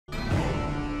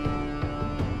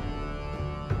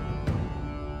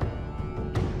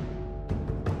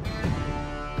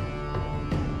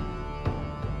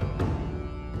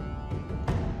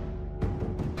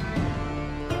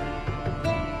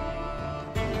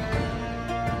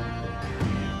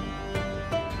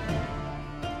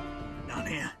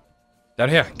Down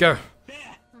here, go.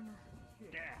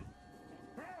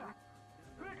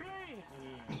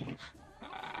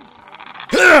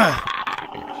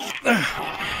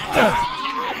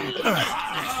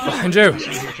 Behind you.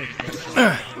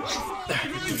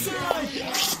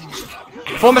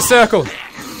 Form a circle.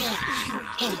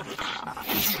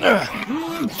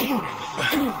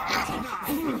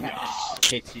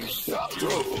 Hits you.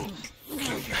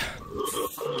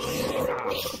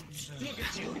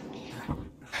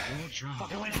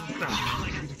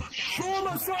 Form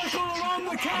a circle around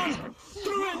the camp!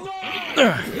 Do it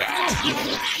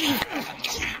now!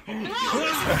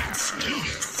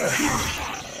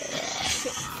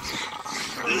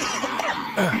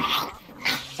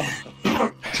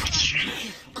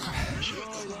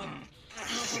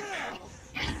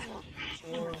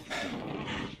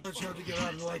 Let's try to get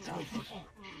out of the light.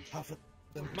 Half of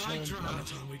them turned by the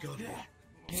time we got here.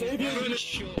 Save your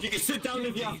minute. You can sit down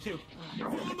if you have to.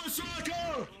 Form a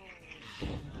circle!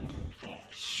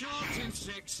 Short and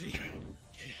sexy.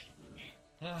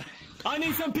 I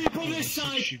need some people this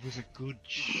side! She was a good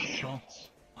shot.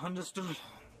 Understood.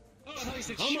 Oh, I thought you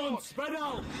said Come short. on, spread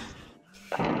out!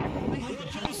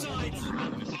 Both sides! In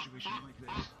a situation like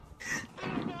this.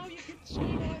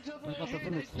 What about the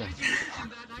village then?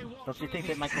 Don't you think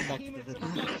they might go back to the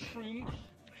village?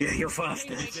 Yeah, you're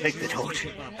faster. Take the torch.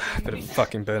 But it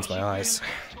fucking burns my eyes.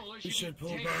 We should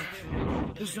pull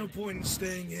back. There's no point in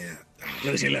staying here.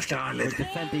 Lose your left We're eyelid.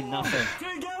 defending nothing.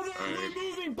 Together, we're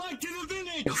moving back to the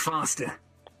village! You're faster.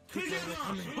 Together,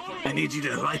 coming. I need you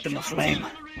to light them a flame.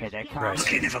 Here they come. Right.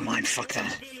 Okay, never mind. Fuck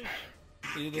that.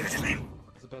 Give it to me.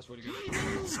 That's the best way to go.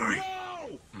 Sorry.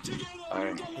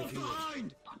 Alright.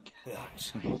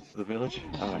 The village?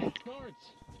 Alright.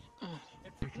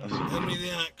 Hand me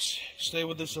the axe. Stay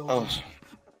with the Oh. soldiers.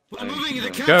 We're moving. The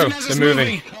captain Go, has us they're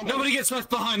moving. Nobody gets left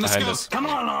behind. Let's Behind go. us. Come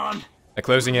on. They're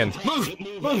closing in. Move.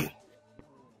 Move.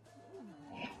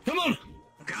 Come on!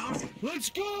 Go. Let's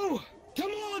go!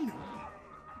 Come on!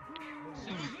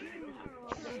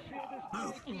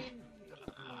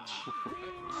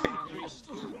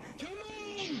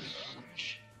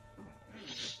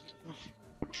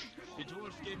 The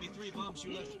dwarf gave me 3 bombs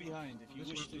you left behind. If you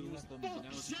wish to use them, now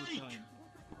is a good time.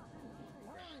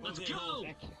 Let's go.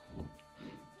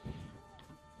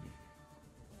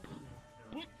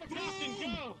 Captain,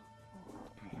 go.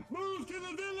 Move to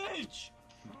the village.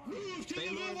 Move to the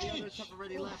Baylor and the village. others have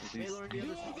already left. Baylor and the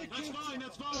others have That's fine.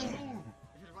 That's fine. Move.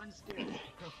 run scared.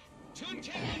 Turn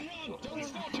tail and run. Don't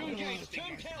start to engage.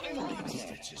 Turn tail and run.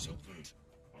 Stitches opened.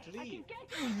 Leave.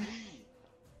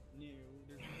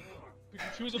 Could you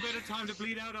choose a better time to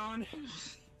bleed out on?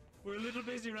 We're a little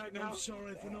busy right now. I'm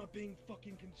sorry for not being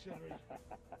fucking considerate.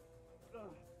 It's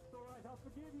alright, I'll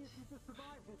forgive you if you just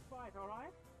survive this fight,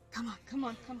 alright? Come on, come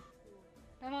on, come on.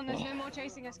 Come on, there's no more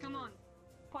chasing us, come on.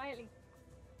 Quietly.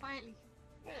 Quietly.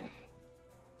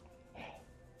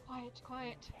 Quiet,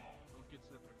 quiet. Don't get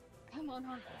slippery. Come on,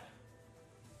 hon.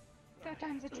 3rd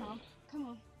time's a charm. Come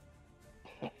on.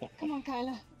 Come on,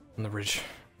 Kyler. On the ridge.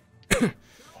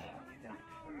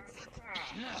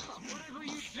 Whatever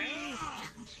you do!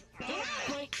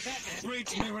 Break that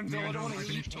bridge, Miranda. I don't want I've to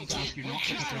been hear told to ask you not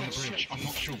to go down the bridge. I'm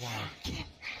not sure why.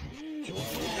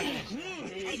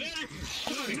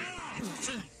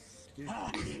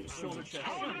 Shoulder check.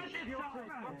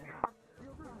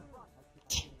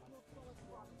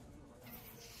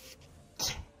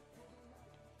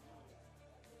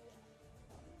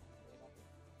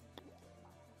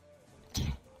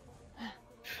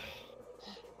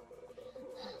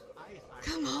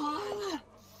 Come on!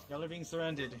 Y'all are being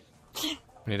surrounded. We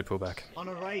need to pull back. On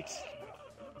the right.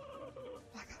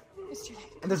 It's too late.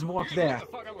 And there's more up there.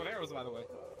 Fuck up with arrows, by the way.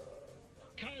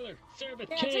 Kyler, serve it,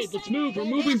 Yeah, Cade, just let's say move, it. we're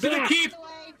moving To the back! keep!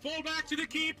 Away. Fall back to the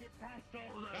keep!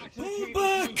 Pull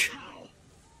back!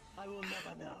 I will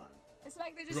never know. It's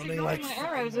like they're just Running ignoring like my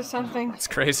arrows or something. It's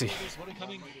crazy. What are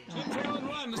coming? Turn tail and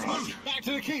run. Let's move. Back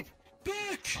to the keep.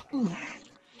 Back!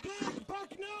 Back!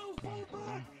 Back now! Fall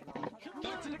back!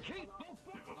 Back to the keep.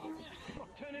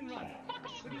 Turn and run.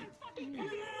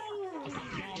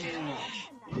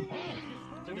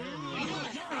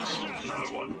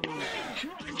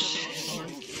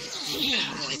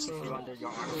 Under your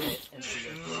armpit and see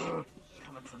your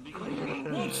coming from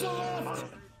behind. What's the left?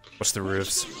 What's the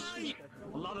roofs?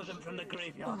 A lot of them from the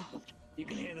graveyard. You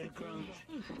can hear the groans.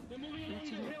 They're moving along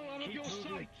the hill out of your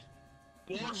sight.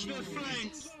 Watch the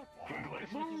flanks.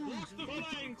 Watch the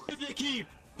flanks to the keep.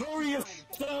 Hurry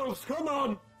yourselves. Come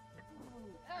on.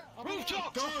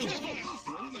 Rooftop. Go.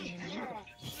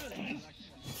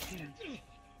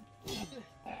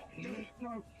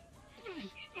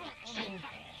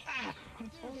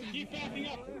 Keep backing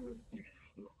up.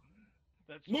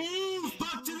 Move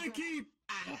back to the keep!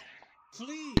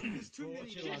 Flee! There's too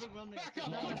many people running. Back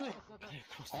up!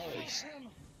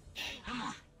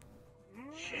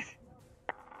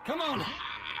 Come on!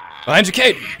 Behind you,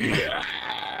 Kate!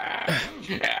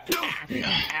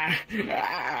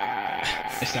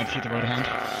 I stab through the right hand.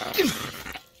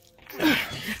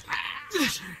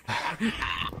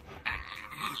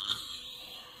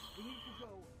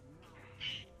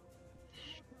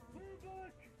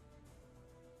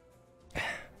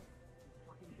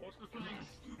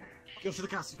 Go for the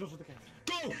castle, go for the castle.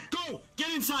 Go! Go!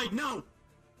 Get inside, now!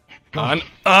 On!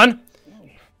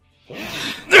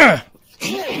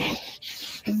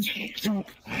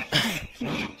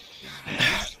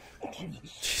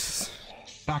 Jesus.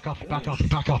 Back up!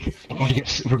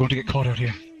 We're going to get caught out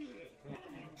here.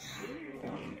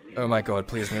 Oh my god,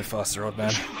 please move faster, old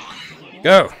man.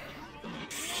 Go!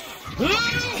 For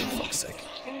fuck's sake.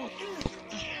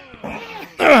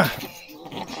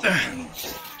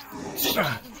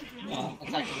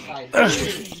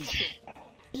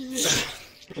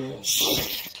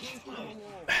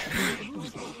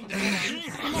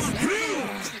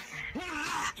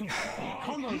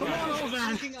 Come on,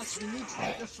 man!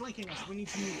 They're flanking us, we need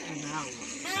to move in now.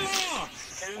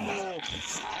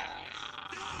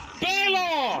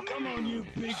 Baylor! Come on, you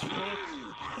big fuck!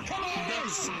 Come on!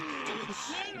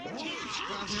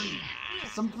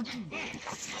 Somebody!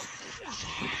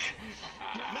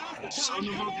 Son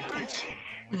of a bitch!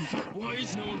 Why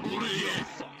is no one picking you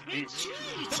up?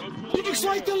 He looks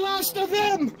like the last of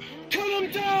them! Cut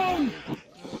him down!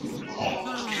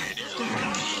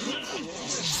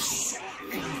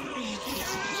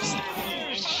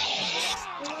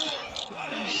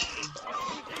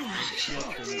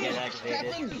 Get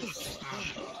activated.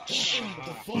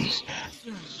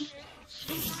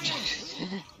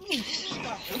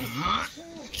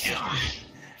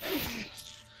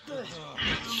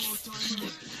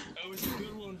 That was a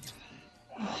good one.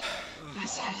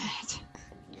 That's it.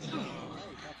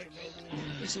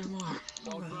 Is there more?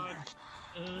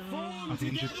 Are the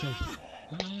injured safe?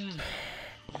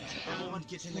 Everyone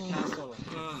get in the castle.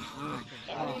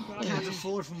 Can't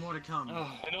afford for more to come.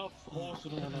 Enough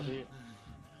horsing around over here.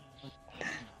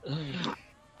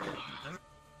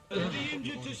 The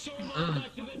injured to soul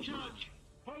back to the church.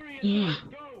 Hurry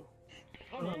and go.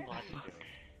 Come on.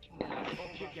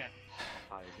 What you get?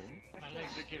 My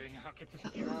legs are giving out. Get into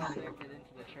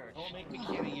the church. Don't make me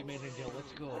carry you, Menendil.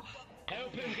 Let's go.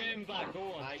 Help him get him back. Go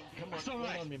on. Come on. It's all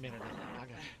right. Come on, me, Menendil. I got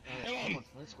it. Come on.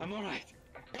 Let's go. I'm alright.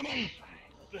 Come on.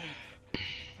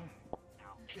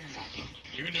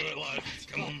 You can do it, lad.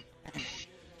 Come on.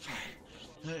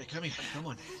 Hey, come here. Come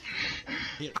on.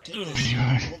 Here, take Are this. you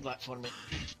alright? Hold that for me.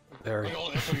 Very. Bring all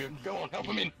that for you. Go on, help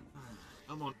him in.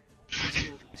 Come on. Let's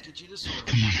go. Let's get you this one.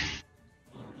 Come on.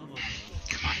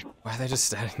 Come on. Why are they just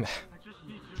standing there?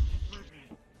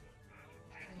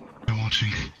 They're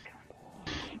watching.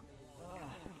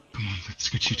 Come on, let's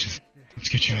get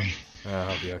you in.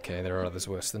 I'll be okay, there are others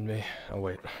worse than me. I'll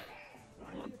wait.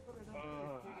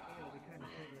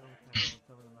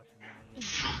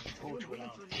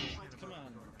 Come on.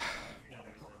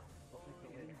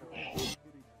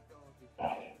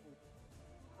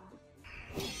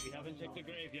 We haven't checked the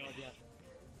graveyard yet.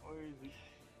 Where is he?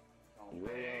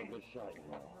 Way out the shot.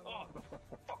 Oh,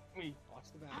 fuck me. Watch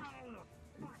the back.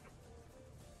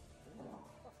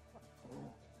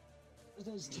 What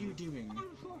are those two doing?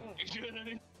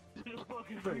 In the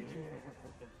fucking face.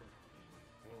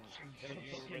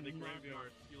 In the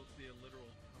graveyard, you'll see a literal.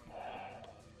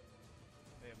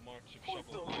 They have marks of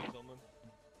shovel blades on them.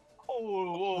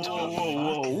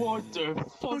 Whoa, what the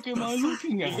fuck am I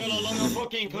looking at? You got a lot of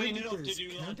fucking cleaning up to do,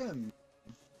 lad.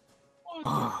 What the?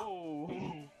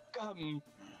 Oh, Captain.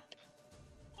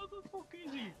 What the fuck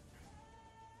is he?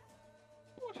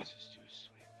 What is this juice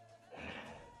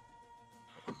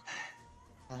sweep?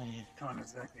 I can't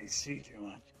exactly see too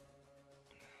much.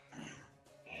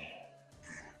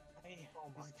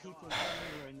 There's people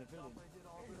everywhere in the village.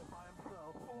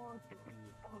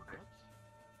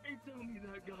 Hey, tell me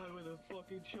that guy with a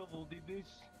fucking shovel did this.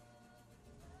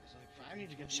 It's like, I need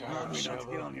to get Shut up, you don't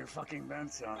get on your fucking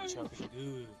bed, son.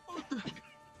 Good. What the?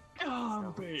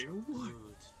 God, babe,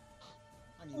 what?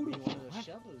 I need to be one of the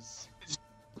shovels.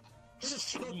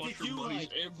 There's mushroom bodies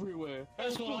everywhere.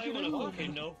 That's what I want to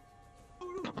fucking know.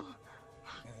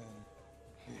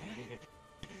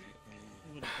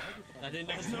 I didn't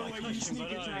know. There's no way you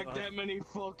sneak attack that many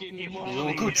fucking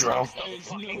Oh, good Drow.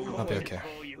 There's no I'll be way. okay.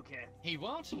 You can. He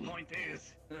what? Point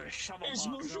is, shovel There's box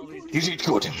and all mushroom these. bodies. You did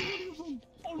good.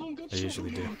 All of them got They usually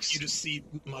do. shovel marks. You just see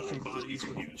mushroom bodies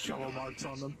with shovel marks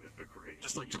on them.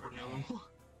 Just like tornado.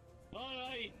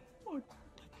 Alright. What?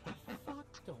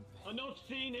 Enough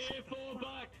scene here, fall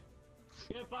back!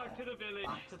 Get back to the village!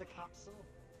 Back to the castle.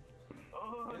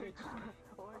 Oh, I can't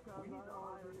I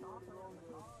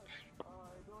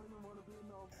don't even want to be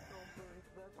an officer.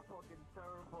 That's fucking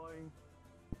terrifying.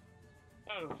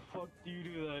 How the fuck do you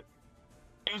do that?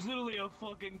 It was literally a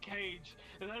fucking cage,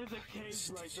 and that is a cage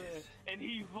right there, and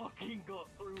he fucking got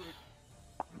through it.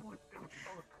 What the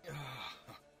fuck?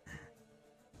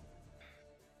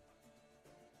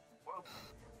 Well,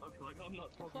 looks like I'm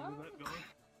not talking to that guy.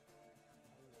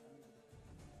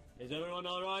 Is everyone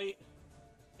alright?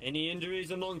 Any injuries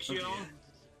amongst you all?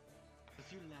 A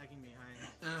few lagging behind.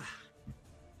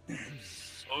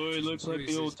 Oh, it looks like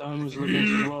the old timers were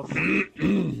getting rough.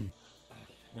 Fucking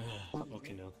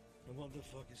hell. And what the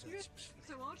fuck is that?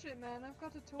 So watch it, man. I've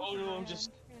got to talk. Oh no, I'm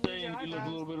just saying you look a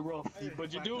little bit rough,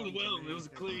 but you're doing well. It was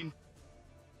clean.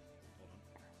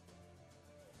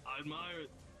 I admire it.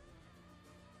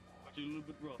 But you're a little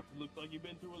bit rough. It looks like you've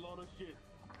been through a lot of shit.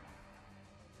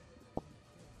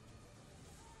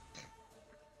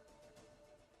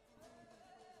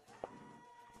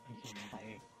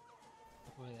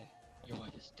 Your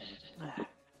wife is dead.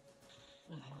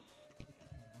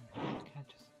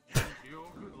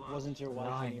 Wasn't your wife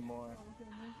Lying. anymore.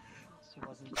 She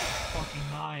wasn't. Fucking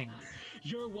lying.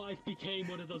 Your wife became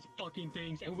one of those fucking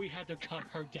things, and we had to cut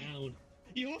her down.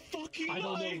 You're fucking I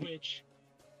don't lying! know which.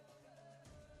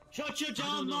 Shut your I don't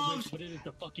damn know mouth! which, but it is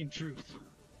the fucking truth.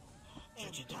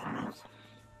 Shut your damn mouth.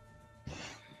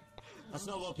 That's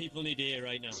not what people need to hear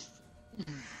right now.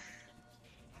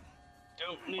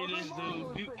 Don't need his little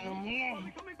beauty no more.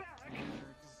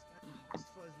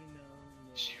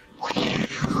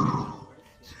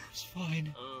 She's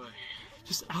fine.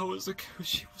 Just hours ago,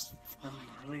 she was fine.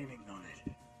 I'm leaning on it.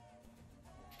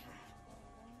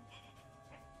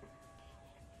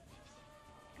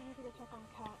 I need to go check on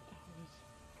Kat.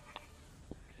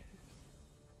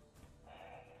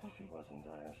 She was in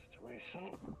dire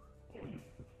situation.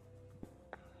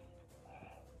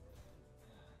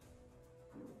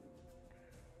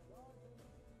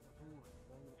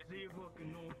 Is he a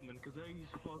fucking Northman? Cause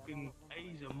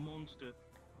he's a monster.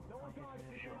 No,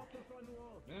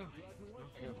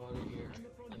 your body here.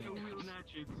 Two real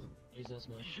natchets. He's as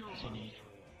much as you need.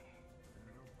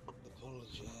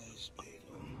 Apologize,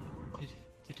 Balo.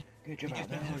 Good job,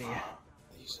 earlier.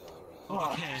 He's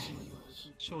alright. Okay.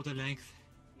 Shoulder length.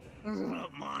 This is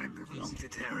not mine, it belongs to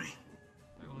Terry.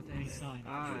 I want any sign.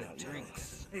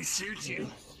 Drinks. He suits you.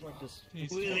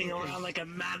 Please. Wheeling around like a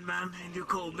madman, and you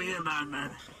called me a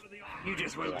madman. You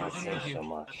just won't I listen. feel so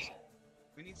much.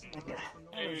 We need some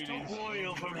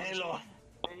oil from Halo.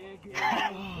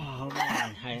 Oh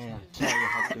man, I tell you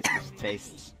how good this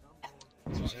tastes.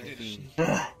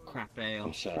 Crap ale.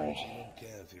 I'm sorry. I don't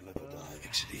care if you live or die.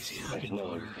 Makes it easier. There's no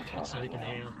way we can talk. So we can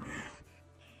hail.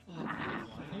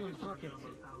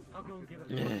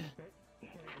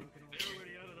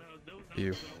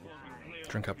 You.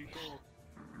 Drink up.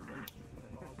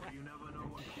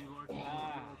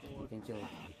 Enjoy.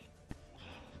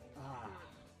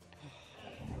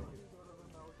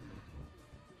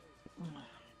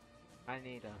 I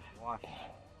need a wash.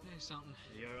 Hey, something.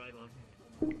 You're right, man.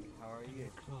 How are you?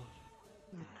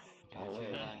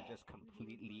 Alright. I'm just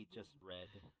completely red.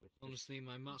 With Honestly,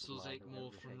 my muscles ache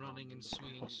more from running and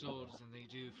swinging swords than they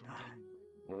do from getting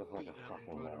You look like a beaten up and fucking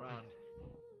thrown mess. around.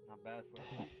 Not bad for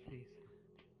you. Please.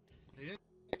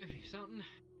 Hey, something?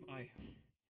 Aye,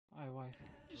 wife.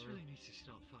 Just really need to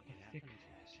stop fucking Stick.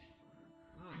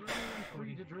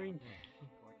 Free to drink.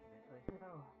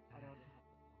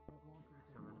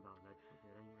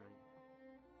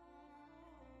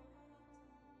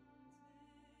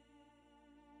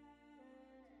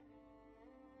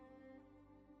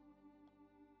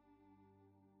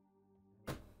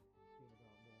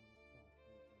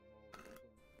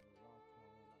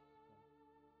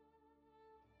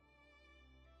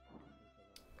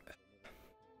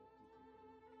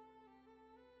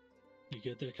 You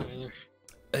get there, Kyler?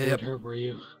 Yep. What hurt were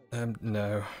you?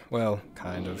 No. Well,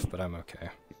 kind of, but I'm okay.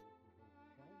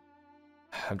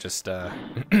 I'm just,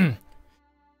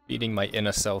 feeding my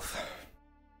inner self.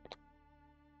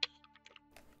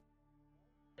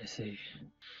 I see.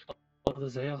 Oh,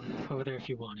 there's ale over there if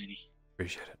you want any.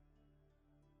 Appreciate it.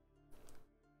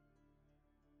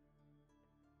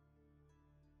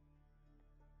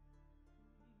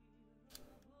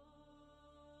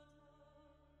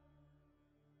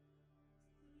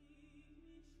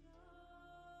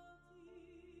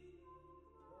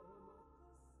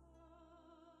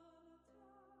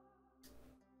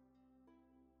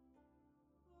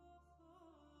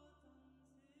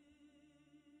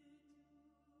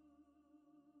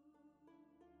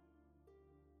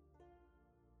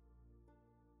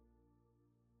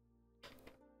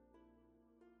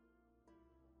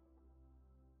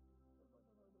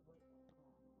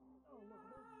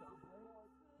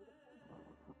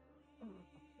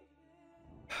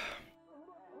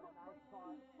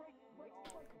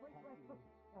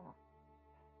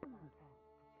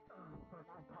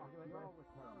 Your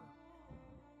return.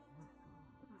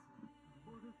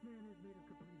 For this man is made of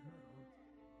complete metal.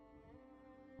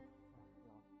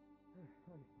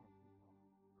 Oi.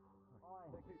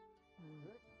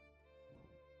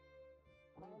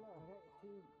 Tyler, 3,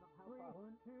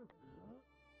 1, 2.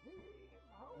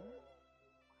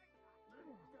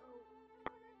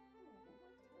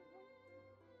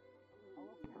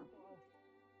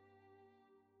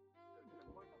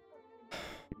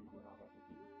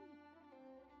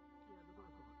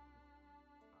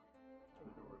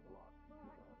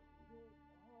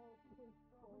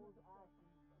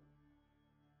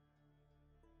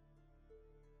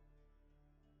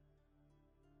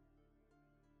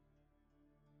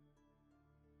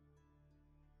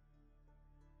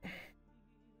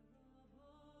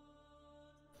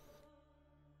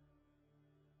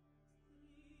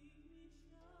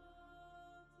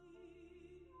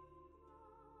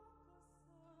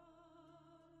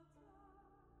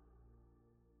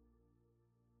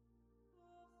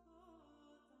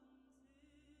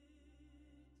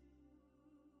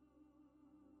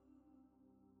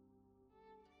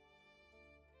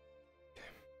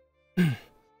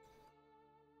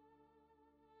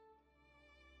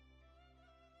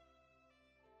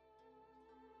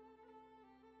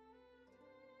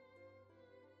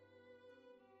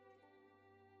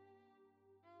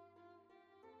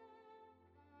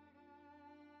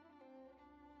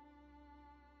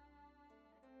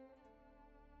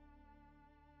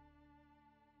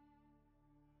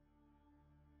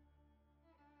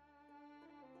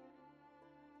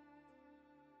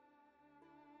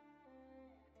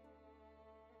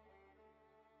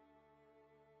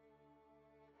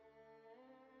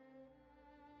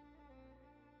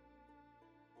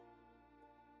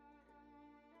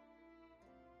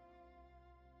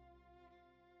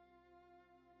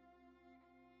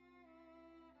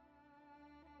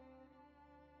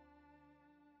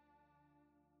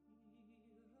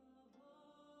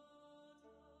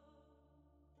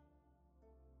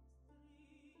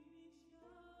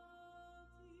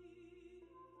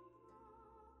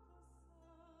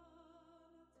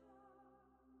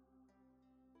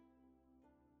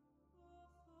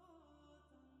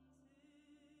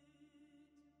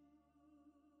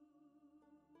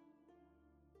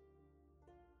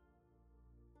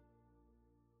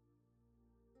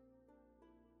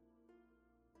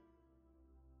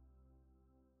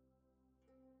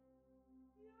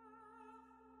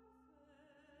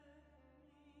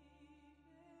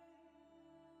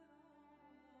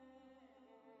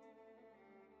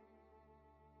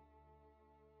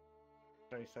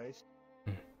 Very face.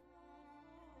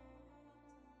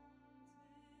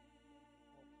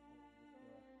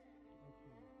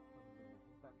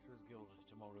 Adventurers Guild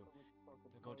tomorrow.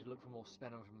 They're going to look for more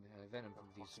venom from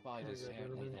these spiders.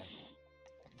 Creating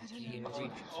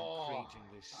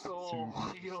this. Oh,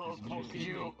 you fuck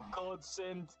you,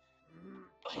 godsend.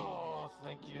 Oh,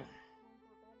 thank you.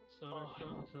 It's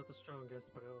not the strongest,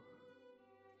 but it'll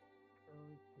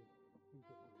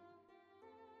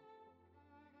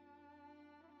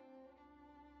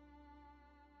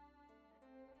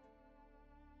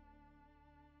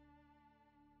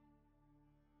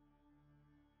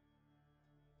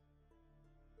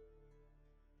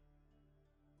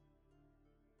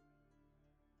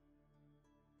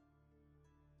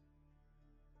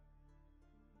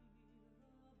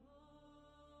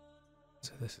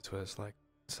So this is what it's like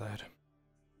inside.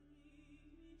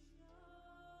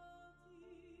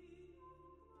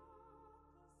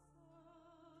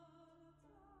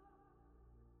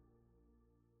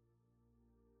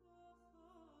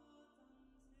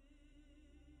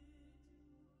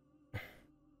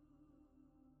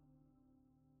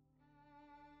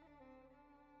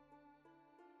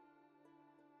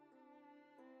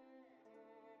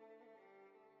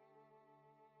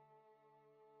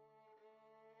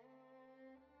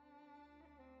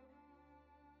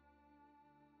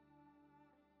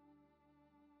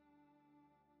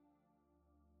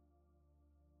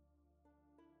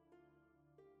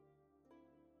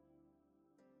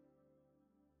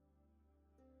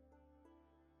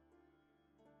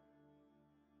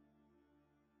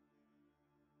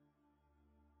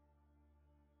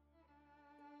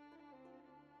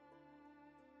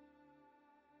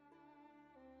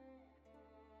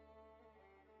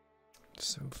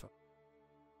 So far.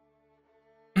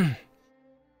 I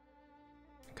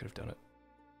could have done it.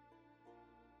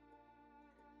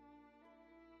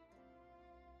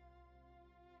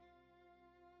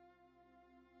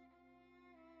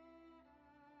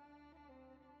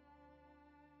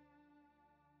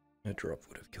 A drop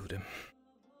would have killed him.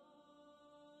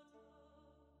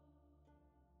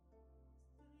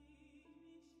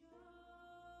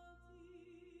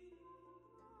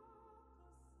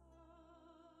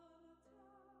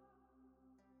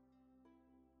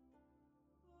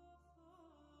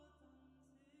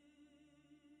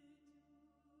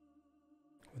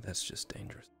 That's just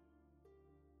dangerous.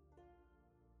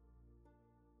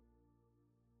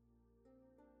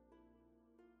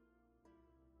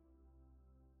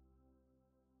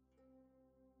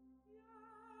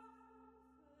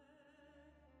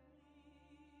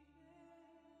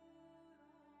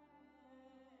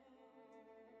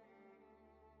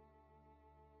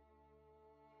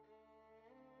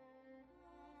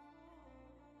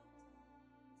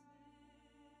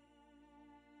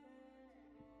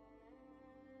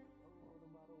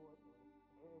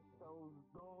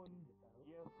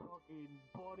 Your fucking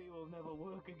body will never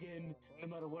work again, no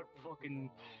matter what fucking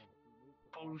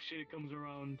bullshit comes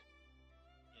around.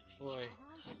 Boy,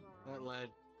 that lad,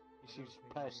 he seems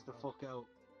passed the fuck out.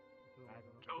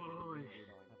 Oh,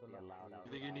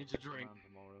 You think he needs a drink?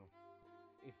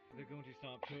 If they're going to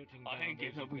start putting I ain't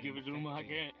getting up and giving it to him, I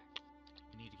can't.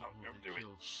 You need to get more than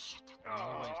kills.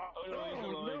 Oh, no, he's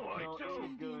alive. No,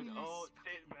 he's good. Oh,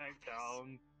 sit back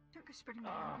down. Don't go spreading that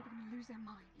around, people are going to lose their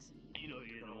minds. You know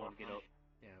you don't want to get up.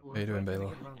 What are you doing,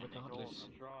 Baylor? Regardless.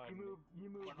 You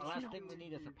move. The last thing we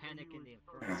need is a panic in the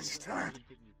inferno. It's time.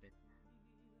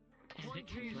 Panic?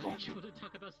 Why would you want to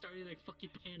talk about starting like fucking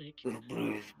panic?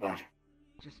 Bruise, but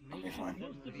Just make It's fine.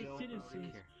 Most of the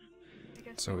citizens.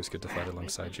 It's always good to fight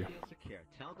alongside you.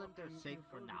 Tell them they're safe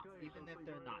for now, even if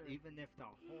they're not, even if the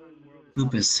whole world is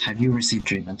Lupus, have you received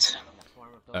treatment?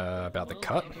 About the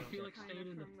cut? If you feel like staying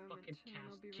in the fucking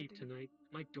cast keep tonight,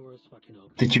 my door is fucking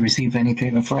open. Did you receive any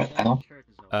treatment for it at all?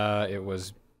 It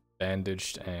was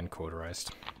bandaged and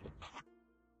cauterized.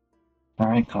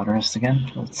 Alright, cauterized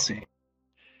again. Let's see.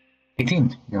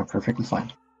 18. You're perfectly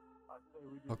fine.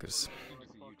 Focus.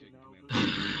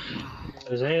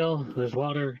 There's ale, there's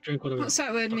water, drink whatever. What's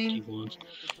that word mean? you want.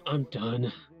 I'm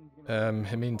done.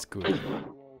 It means good.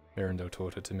 Mirando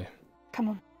taught it to me. Come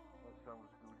on.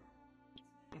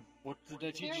 What did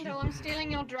they teach you? Mirandel, I'm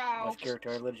stealing your drow. Off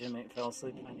character, I legitimately fell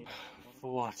asleep.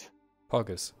 For what?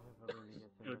 Poggers.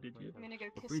 Oh, did you? I'm gonna go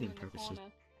kiss breathing him in the purposes.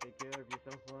 corner. Take care of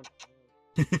yourself,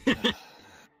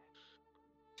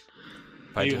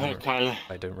 man. You heard, Kyler.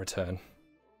 I don't return.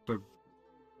 For-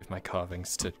 With my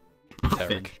carvings to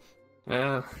Tarek.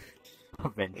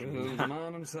 Eventually. The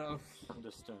man himself.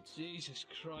 Understood. Jesus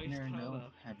Christ, No, Kyler.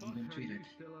 have you been treated?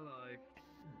 Still alive.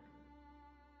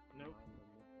 Nope.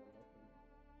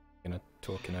 Gonna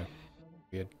talk in a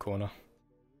weird corner.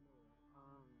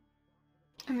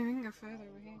 I mean, we can go further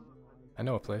over here. I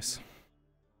know a place.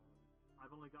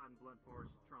 I've only gotten blunt force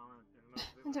trauma.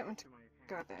 I don't want to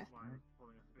go there.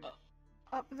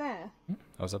 Up there?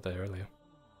 I was up there earlier.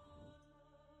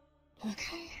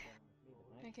 Okay.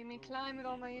 Making me climb with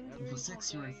all my injuries. For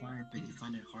 6 you are fine, but you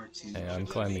find it hard to... Hey, I'm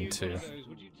climbing too.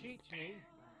 Would you teach me?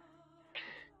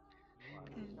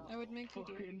 I would make you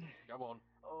do it. Come on.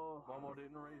 Oh, Momo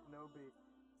didn't raise no beat.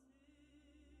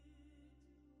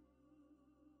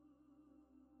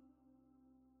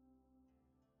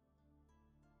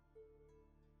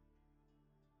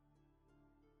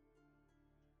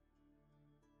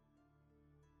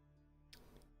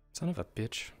 Son of a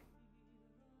bitch.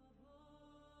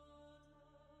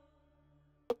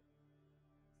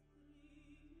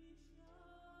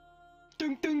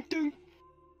 Dun dun dun!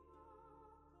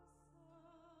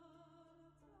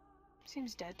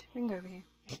 Seems dead. We can go over here.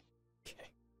 Okay.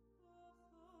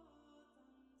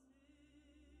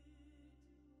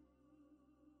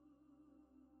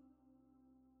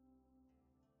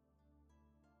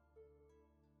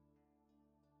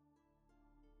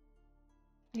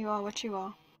 You are what you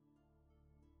are.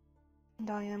 And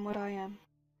I am what I am.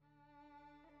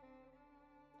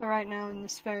 But right now, in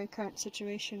this very current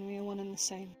situation, we are one and the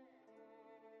same.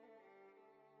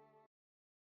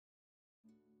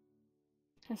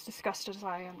 As disgusted as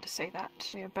I am to say that,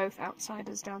 we are both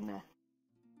outsiders down there.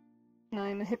 And I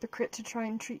am a hypocrite to try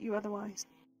and treat you otherwise.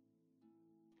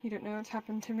 You don't know what's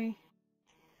happened to me.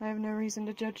 I have no reason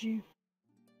to judge you.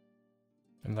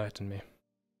 Enlighten me.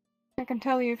 I can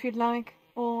tell you if you'd like,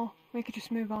 or we could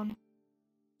just move on.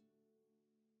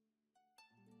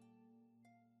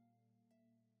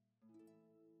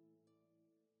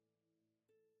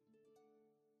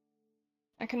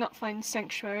 I cannot find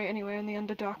sanctuary anywhere in the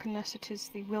Underdark unless it is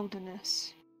the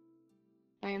wilderness.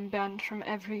 I am banned from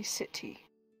every city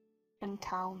and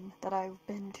town that I've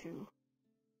been to.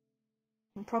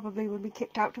 And probably will be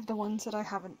kicked out of the ones that I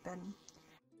haven't been.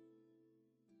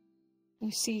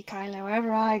 You see, Kylo,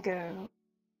 wherever I go,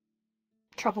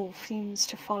 trouble seems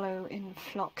to follow in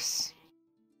flocks.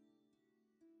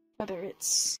 Whether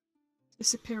it's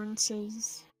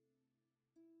disappearances,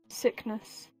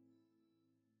 sickness,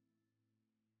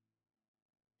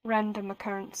 random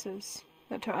occurrences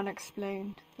that are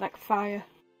unexplained, like fire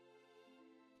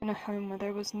in a home where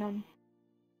there was none.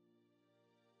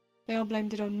 They all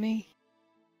blamed it on me.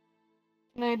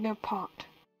 And I had no part.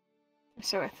 Or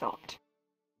so I thought.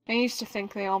 I used to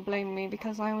think they all blamed me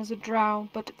because I was a drow,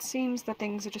 but it seems that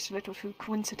things are just a little too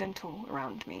coincidental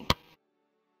around me.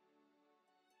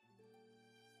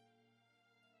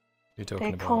 You're talking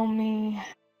They about... call me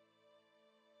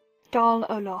Dal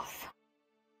Oloth,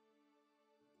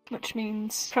 which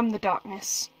means from the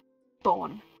darkness,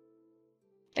 born.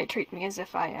 They treat me as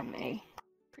if I am a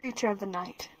creature of the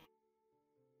night.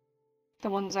 The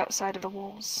ones outside of the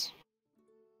walls.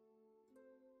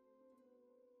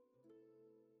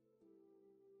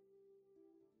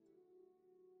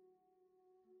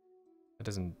 That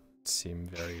doesn't seem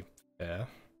very fair.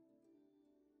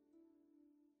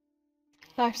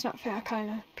 Life's not fair,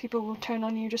 Kyler. People will turn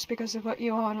on you just because of what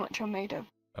you are and what you're made of.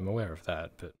 I'm aware of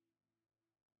that, but...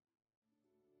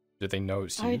 Do they know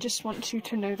it's you? I just want you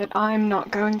to know that I'm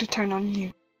not going to turn on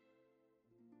you.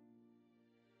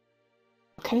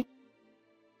 Okay?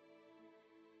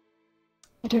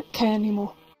 I don't care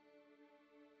anymore.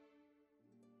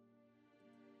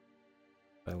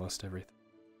 I lost everything.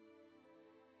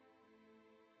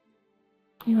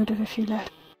 You would have if you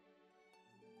left.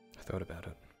 I thought about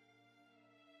it.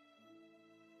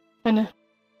 I know.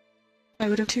 I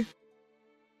would have too.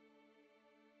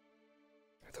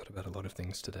 I thought about a lot of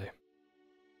things today.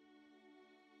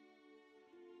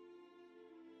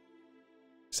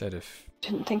 Said if...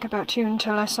 Didn't think about you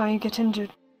until I saw you get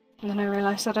injured. And then I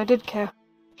realized that I did care.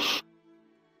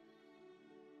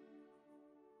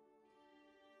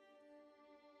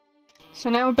 So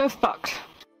now we're both fucked.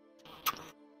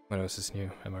 What else is new?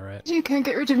 Am I right? You can't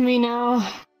get rid of me now.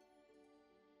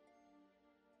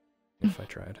 If I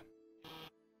tried.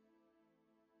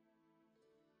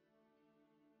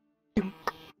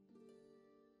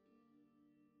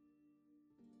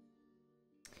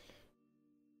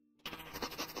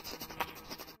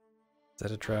 Is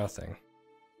that a Drow thing?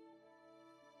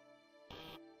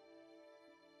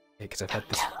 Yeah, because I've had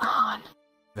this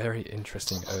very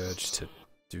interesting urge to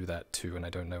do that too, and I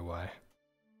don't know why.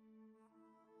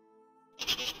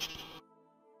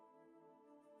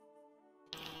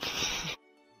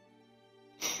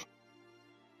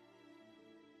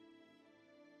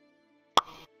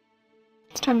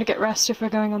 It's time to get rest if we're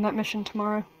going on that mission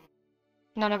tomorrow.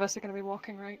 None of us are going to be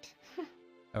walking right.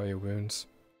 How are your wounds?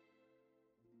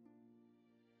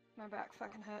 My back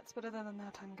fucking hurts, but other than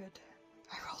that, I'm good.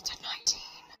 I rolled a 19.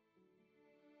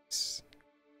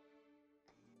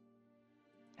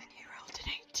 And you rolled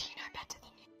an 18. I'm better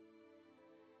than you.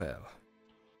 Well,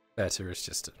 better is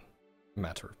just a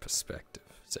matter of perspective,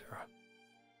 Sarah.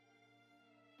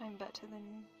 I'm better than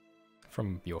you.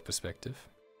 From your perspective.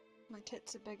 My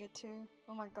tits are bigger too.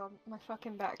 Oh my god, my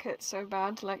fucking back hurts so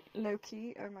bad, like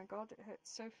low-key. Oh my god, it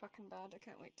hurts so fucking bad. I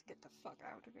can't wait to get the fuck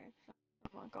out of here.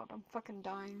 Oh my god, I'm fucking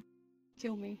dying.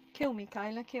 Kill me. Kill me,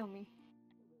 Kyler, kill me.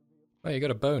 Well, you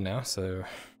got a bow now, so...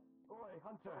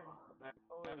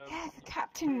 Yeah, the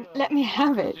captain let me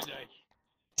have it.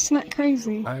 Isn't that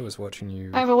crazy? I was watching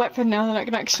you... I have a weapon now that I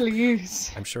can actually use.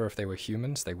 I'm sure if they were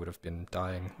humans, they would have been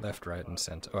dying left, right, and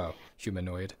center. Well,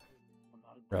 humanoid.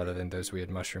 Rather than those weird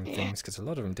mushroom things, because a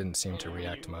lot of them didn't seem to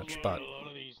react much, but...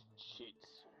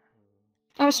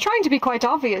 I was trying to be quite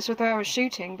obvious with where I was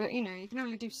shooting, but you know, you can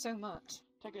only do so much.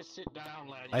 Take a sit down,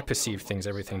 lad. I perceive things,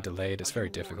 everything delayed. It's very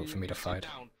difficult for me to fight.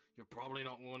 You're probably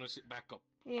not going to sit back up.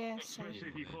 Yeah, Especially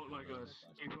if you fought like us,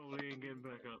 you probably ain't getting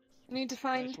back up. I need to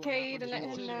find Cade and let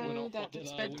him know that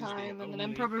it's bedtime, and then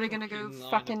I'm probably gonna go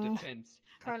fucking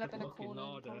curl up in a corner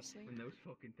and fall asleep. When those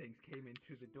fucking things came in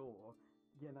through the door,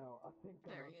 you know, I think...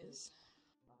 There he is.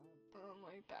 Oh,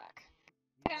 my back.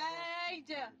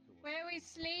 Cade! Where are we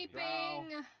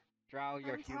sleeping? Drow,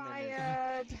 your I'm human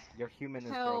tired. is... Your human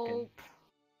is Help. broken.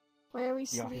 Where are we Your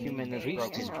sleeping? human is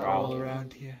broken, Help. Drow.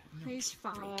 around here. He's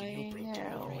fine.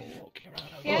 Help. Oh,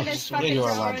 Yeah, there's fucking you are,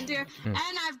 Drow lad. around here. And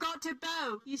I've got a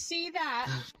bow. You see that?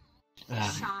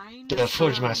 Shine. The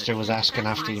Forge Master was asking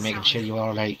after you, making sure you were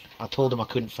alright. I told him I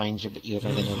couldn't find you, but you were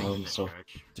running around, so... Do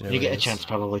you know When you where get a he is? chance,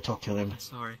 probably talk to him.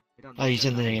 Sorry. Oh, he's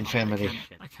in the infirmary.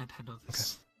 I can't handle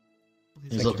this.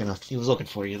 He was looking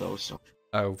for you, though, so...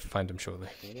 I'll find him shortly.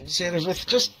 Seraph,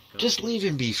 just leave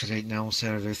him be for right now,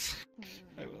 Seraph.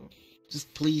 I will.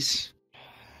 Just please.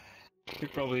 You're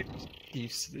probably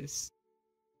used to this.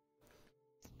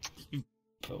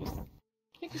 Both.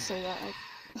 You can say that.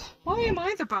 Why am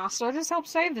I the bastard? I just helped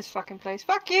save this fucking place.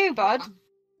 Fuck you, bud.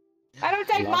 I don't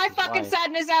take He my lost his fucking wife.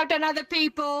 sadness out on other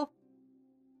people.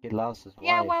 He loves his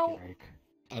Yeah, wife, well- Derek.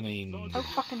 I mean... Oh,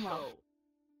 fucking well.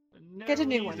 Get a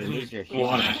new one. You lose your Why?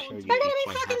 human, I'm sure you'd They're gonna be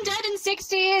be quite fucking happy. dead in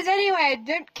 60 years anyway. I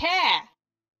don't care.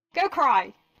 Go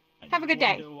cry. Have a good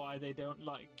day. Wonder why they don't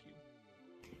like you.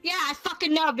 Yeah, I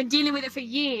fucking know. I've been dealing with it for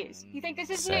years. You think this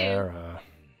is new? Sarah.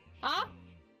 Huh?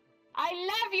 I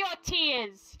love your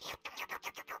tears.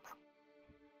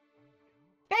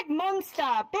 Big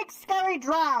monster, big scary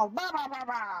drow. Blah blah blah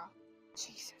blah.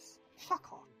 Jesus,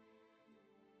 fuck off.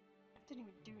 Didn't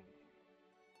even do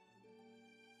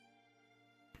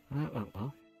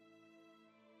anything.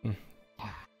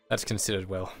 That's considered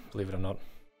well, believe it or not.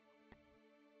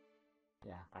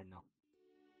 Yeah, I know.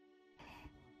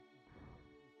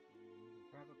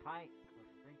 Grab a pint.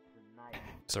 Let's drink tonight.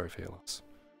 Sorry for your loss.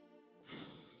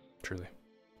 Truly.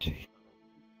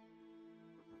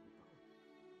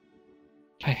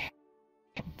 I'm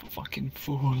a fucking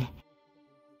fool.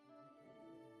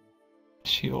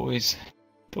 She always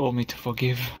told me to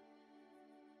forgive.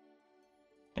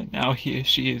 And now here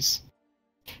she is.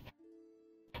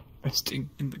 Resting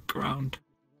in the ground.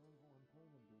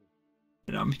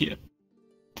 And I'm here.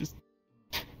 Just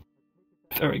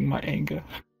throwing my anger.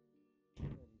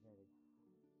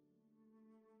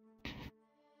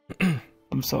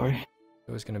 I'm sorry.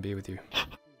 Always gonna be with you.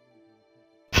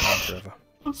 Forever.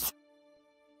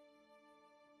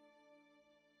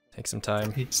 Take some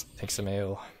time. Please. Take some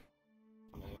ale.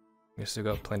 You still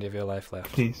got plenty of your life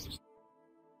left. Please.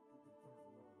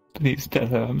 Please tell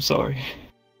her I'm sorry.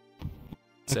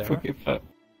 Sarah? I forgive her.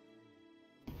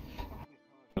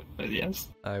 But yes.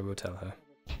 I will tell her.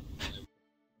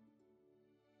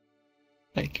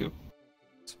 Thank you.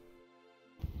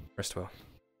 Rest well.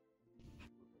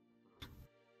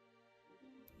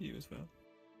 You as well.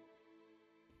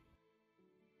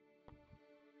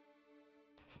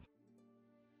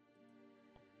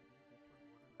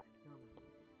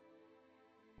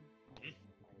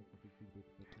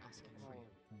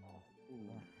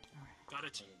 Got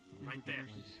it. Right there.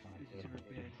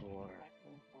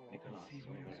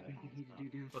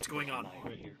 What's going on?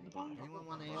 Anyone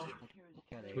want ale?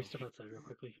 Can we step outside real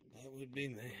quickly? That would be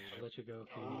me. I'll let you go.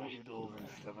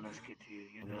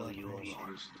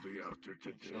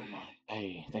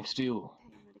 Hey, thanks to you.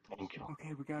 Thank you.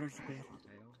 Okay, we got her to bed.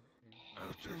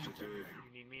 You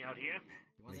need me out here?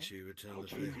 Make sure you return the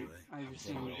favor, eh? I just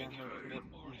think we got her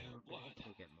put up.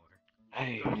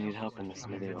 Hey, you need help in the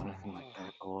smithy or anything like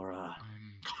that, or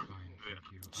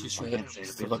She's trying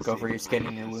to look over your skin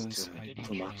and your wounds.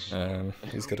 too much.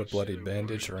 He's got a bloody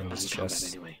bandage around his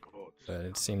chest, but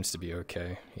it seems to be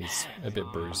okay. He's a bit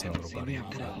bruised and a little bloody,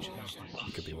 but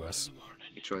he could be worse.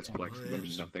 He tries to flex them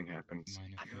and nothing happens.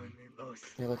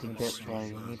 You're looking a bit dry.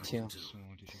 You need to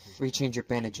rechange your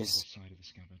bandages.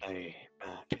 Hey,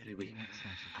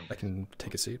 I can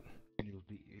take a seat.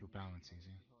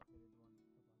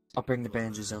 I'll bring the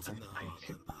bandages over.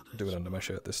 Do it under my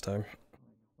shirt this time.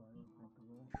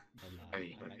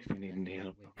 hey, if you need any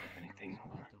help or anything,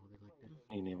 or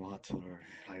need any water or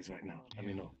supplies right now, let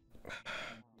me know.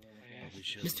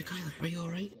 Mr. Kyler, are you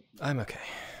alright? I'm okay.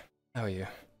 How are you?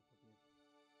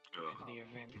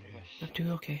 I'm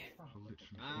doing okay.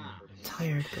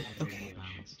 Tired, but okay.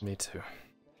 Me too.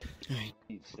 Alright.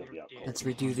 Let's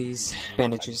redo these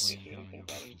bandages.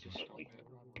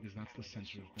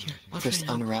 Just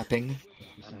unwrapping.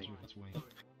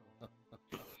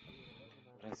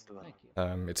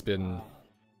 It's been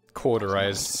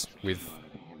cauterized with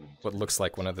what looks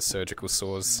like one of the surgical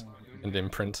saws and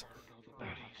imprint.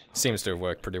 Seems to have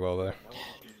worked pretty well though.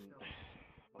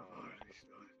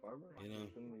 You know,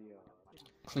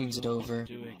 Cleans it over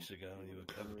 2 weeks ago you were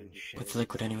covered in shit. with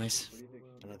liquid anyways.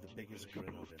 And had the biggest grin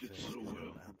on your face with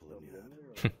an apple in your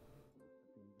hand.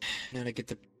 Now to get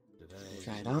the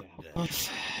dried up off.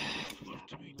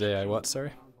 Yeah, what,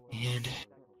 sorry? And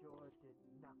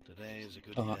Today is a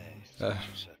good Oh. day.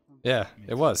 Yeah,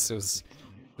 it was. It was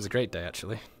a great day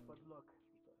actually.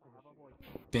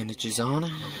 bandages on.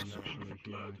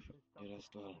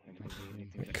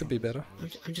 It could be better.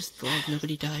 I'm just glad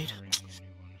nobody died.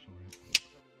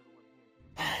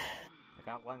 I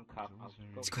got one cup.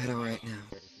 It's quite alright now.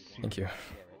 Thank you.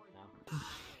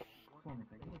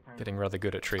 Getting rather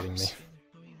good at treating me.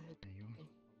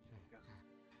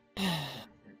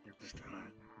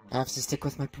 I have to stick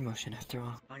with my promotion after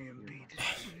all.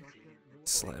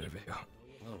 Slide over here.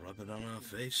 Well, rub it on our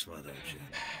face, why don't you?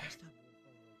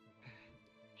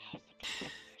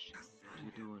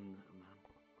 You doing,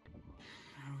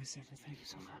 How is everything?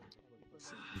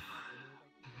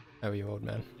 How are you, old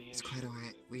man? It's quite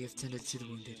alright. We have tended to the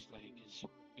wounded.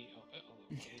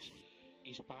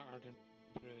 He's battered and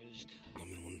bruised.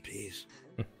 I'm in one piece.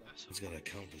 It's gotta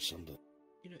count for something.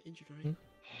 You're not injured, right?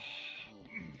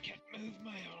 Can't move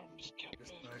my arms. Can't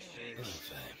move my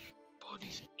face.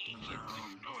 Body's aching.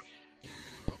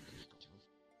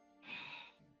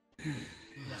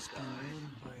 It's been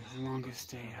the longest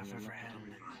day I've ever had.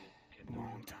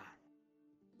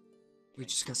 We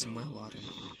just got some well water.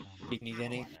 Do you need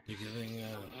any? You're getting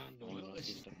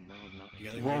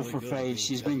Roll for Faye.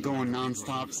 She's been going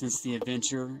non-stop since the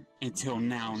adventure until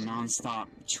now, non-stop,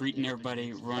 treating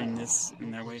everybody, running this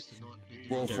in their way.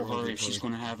 Roll for her if she's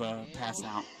going to have a pass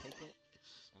out.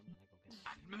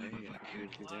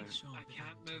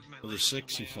 With a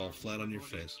 6, you fall flat on your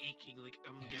face.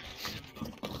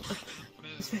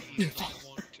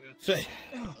 Faye!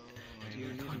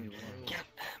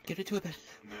 Get her to a bed.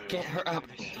 Get her up.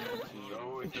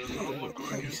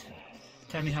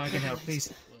 Tell me how I can help,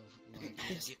 please.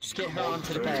 Just get her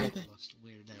onto the bed.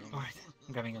 Alright,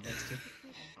 I'm grabbing your legs too.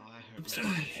 I'm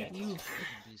sorry.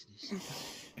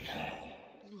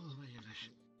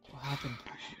 What happened?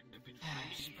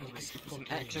 Some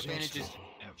extra bandages.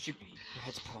 Her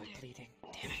head's probably bleeding.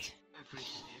 Damn it.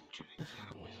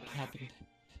 What happened?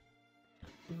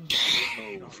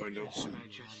 Oh, we'll find out soon.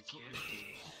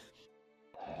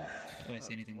 Do I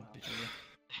see anything particular?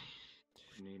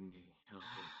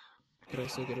 Could I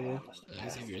still get a roll?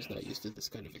 Xavier's not used to this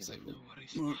kind of excitement.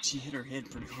 Well, she hit her head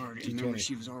pretty hard, and remember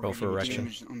she was already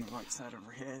damaged on the right side of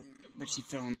her head, but she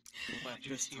fell on the left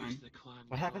this time.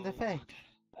 What happened to Faye?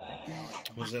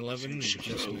 Was 11 and you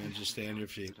just managed to stay on your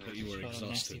feet, but you were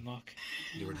exhausted.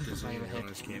 You were dizzy and your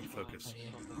eyes can't focus.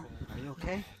 Are you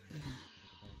okay?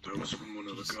 That was from one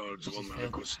of the guards while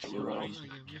Mark was still around.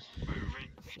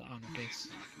 Flat on her face.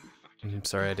 I'm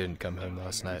sorry I didn't come home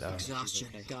last night. Exhaustion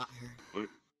got her.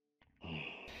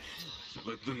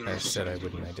 I said I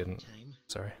wouldn't, I didn't.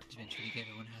 Sorry. Eventually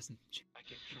everyone hasn't.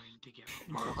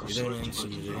 You don't answer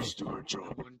me, do you?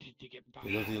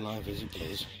 You live your life as you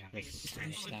please.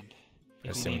 Understand.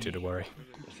 I seem to worry.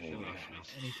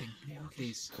 Anything,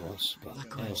 please. Of course,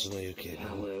 but answer you, kid.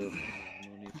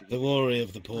 The worry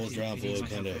of the poor Drow boy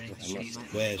kind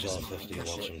of wears off after you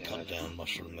watch him cut down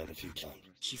mushroom men a few times.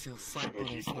 She fell flat on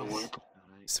her face.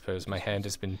 Suppose my hand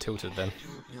has been tilted then.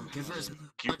 No, give her as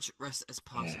much rest as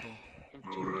possible.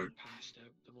 Alright.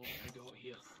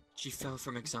 She fell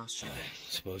from exhaustion.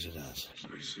 Suppose it has.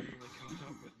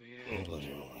 I'm glad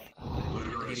you're alright.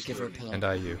 I need to give her a pillow. And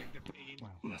are you?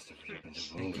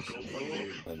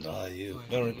 And are you?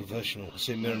 Very professional.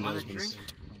 See, Miranda's been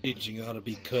teaching you how to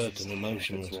be curt and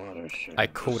emotionless. I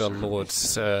called a Lord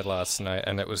Sir last night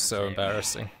and it was so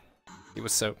embarrassing. He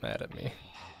was so mad at me.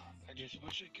 I just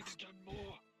wish I could have done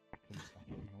more.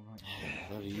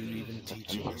 How do you even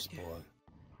teach this boy?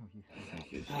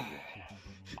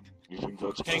 You think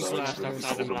that's Hank's last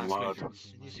outside of lad? last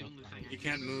week. You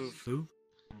can't move. Who?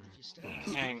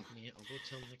 Hang.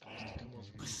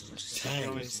 Hang.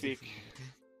 Go and speak.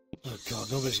 Oh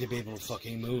god, nobody's gonna be able to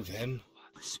fucking move him.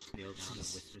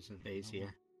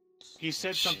 He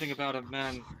said something about a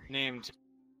man named...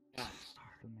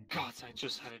 God, I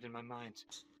just had it in my mind.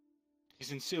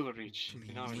 He's in Silverreach,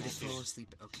 in our Need to city. fall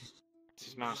asleep. Okay. It's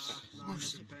his master.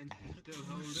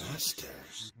 Master?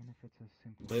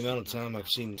 The amount of time I've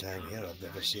seen Tang here, I've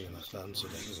never seen him fancied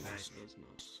anything.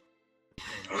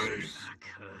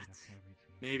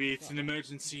 Maybe it's an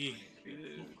emergency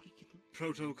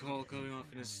protocol going off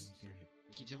in his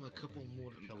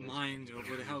mind, or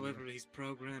whatever, however he's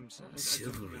programmed. I don't know.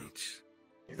 Silverreach?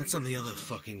 That's on the other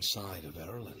fucking side of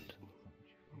Ireland.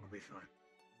 We'll be fine.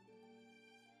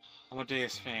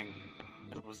 Amadeus Fang.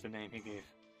 That was the name he gave.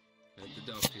 The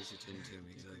doctors attend to him,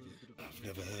 exactly. I've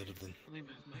never heard of them.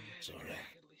 Sorry.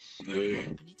 Hey, I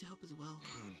need to help as well.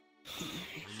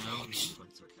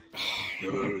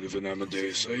 never heard of an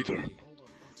Amadeus either.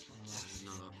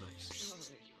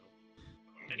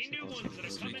 Any new ones that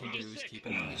are coming in sick?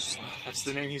 That's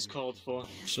the name he's called for.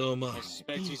 So am I. I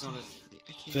suspect he's on his...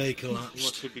 Faye what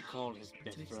collapsed. could be called his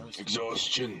death throes.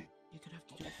 Exhaustion.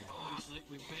 I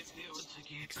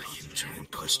can try and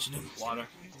question him. Water.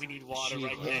 We need water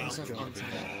right now.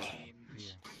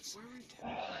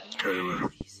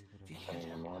 Kyler.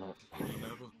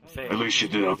 At least you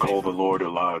did not call the Lord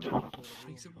aloud.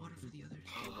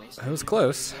 I was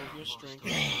close.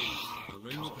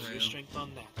 Your strength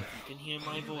on that. You can hear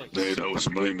my voice. Hey, that was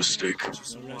my mistake.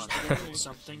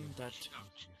 Something that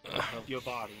will help your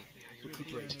body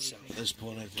recuperate itself. At this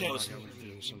point, I feel like I'm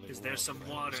doing something Is there some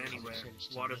water anywhere?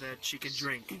 Water that she can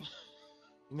drink?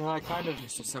 No, I kind of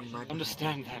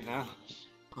understand that now.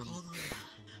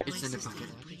 It's in the bucket.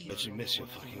 But you miss your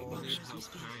fucking books.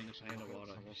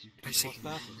 I see.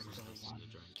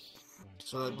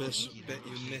 So I bet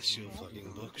you miss your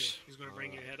fucking books. He's gonna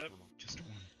bring your head up.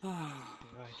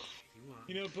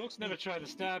 You know, books never try to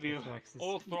stab you,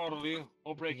 or throttle you,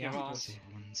 or break your arms.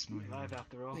 Alive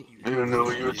after all. I didn't know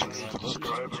you were to the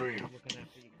scribery.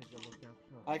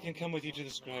 I can come with you to the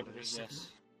scribery, yes.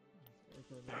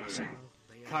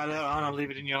 Kyler, and I'll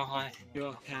leave it in your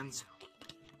hands.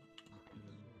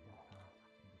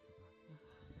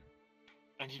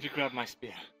 I need to grab my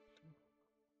spear.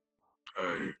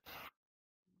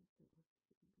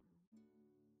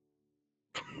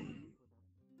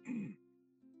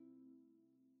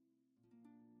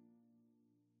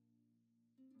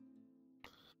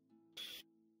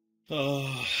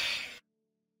 Oh.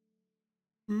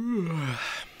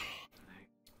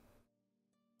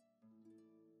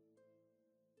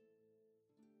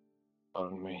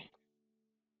 On me.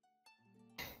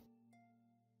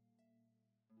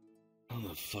 What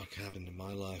the fuck happened to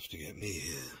my life to get me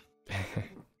here?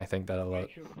 I think that a lot.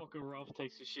 Make sure fucking Ralph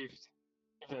takes a shift.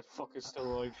 If that fucker's still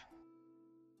alive.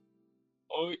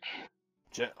 Oi.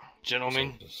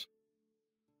 Gentlemen.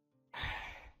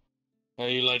 How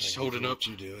you lads holding up? What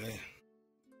you do, eh?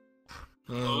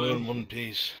 Oh, we're in one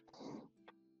piece.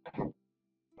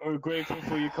 We're grateful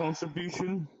for your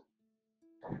contribution.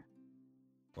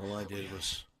 All I did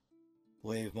was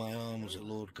wave my arms at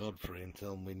Lord Godfrey and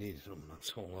tell him we needed him.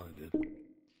 That's all I did.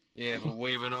 Yeah, but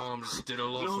waving arms did a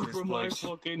lot No, for this from my place.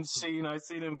 fucking scene, I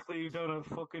seen him cleave down a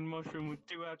fucking mushroom with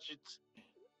 2 hatchets.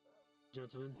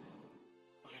 Gentlemen.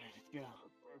 Okay, let's go.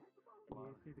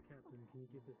 See the captain. Can you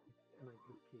give this knight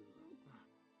this key?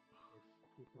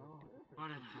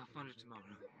 Whatever, I'll find it tomorrow.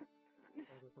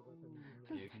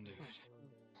 You can do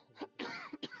it.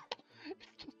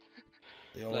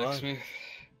 You alright? Blacksmith.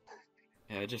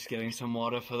 Yeah, just getting some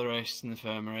water for the rest in the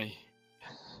infirmary.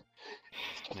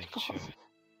 Making sure.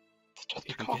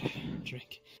 People get a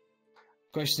drink.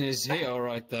 Question is he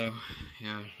alright though?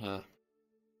 Yeah,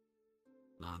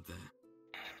 not there.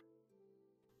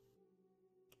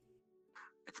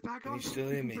 It's back Can you still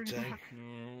hear me, Tank?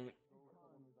 Yeah.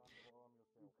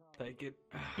 Take it.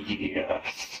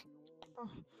 Yes.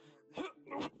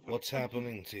 What's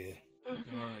happening to you?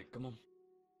 Alright, come on.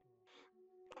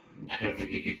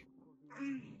 Heavy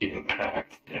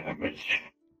impact damage.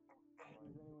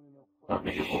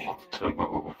 Unable to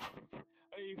move.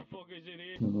 Hey, fuckers in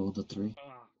here. Roll the 3.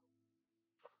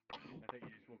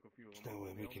 There's no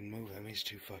way we can move him, he's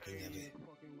too fucking heavy.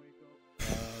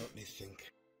 Let me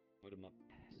think. Put him up.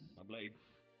 My blade.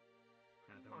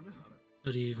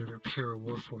 How do you even repair a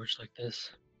warforged like this?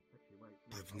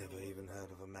 I've never even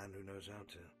heard of a man who knows how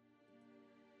to.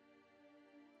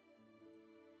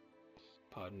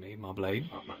 Pardon me, my blade.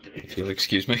 If you'll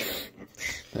excuse me.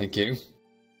 Thank you.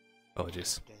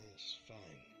 Apologies. That's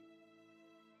fine.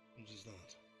 What is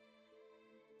that?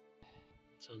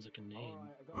 Sounds like a name.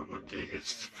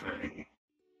 Amadeus Fang.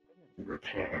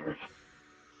 Repaired.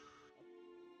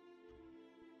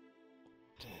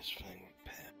 Amadeus Fang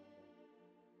repair.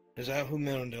 Is that who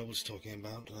Mirandel was talking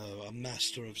about? A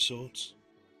master of sorts?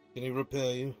 Can he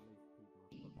repair you?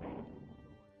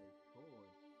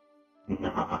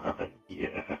 Not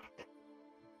yet.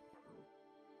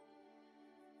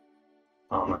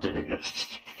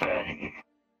 Amadeus Fang.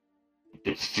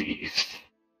 Deceased.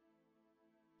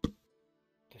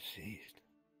 Deceased?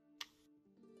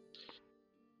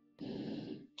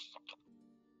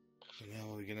 So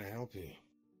how are we gonna help you?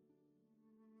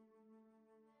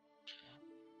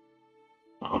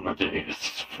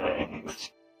 Amadeus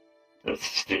Fang's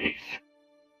estate.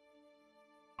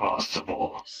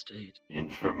 Possible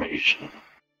information.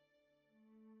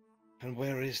 And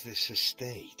where is this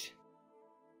estate?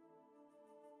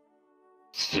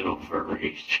 Silver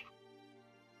Reach.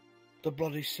 The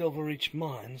bloody Silver Reach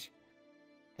mines?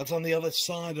 That's on the other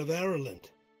side of Ireland.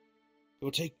 It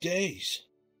will take days.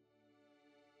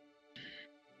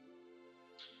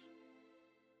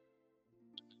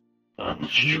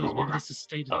 Unsure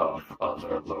of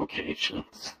other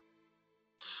locations.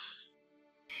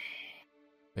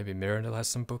 Maybe Mirandel has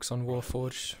some books on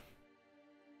Warforged.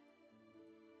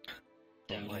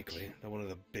 Unlikely. They're one of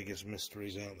the biggest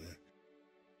mysteries out there.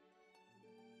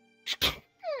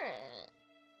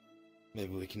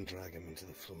 Maybe we can drag him into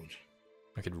the forge.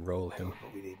 I could roll him.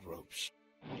 But we need ropes.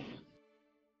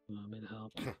 Want me to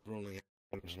help? Rolling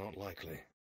him's not likely.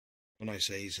 When I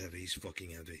say he's heavy, he's fucking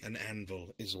heavy. An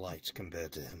anvil is light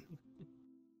compared to him.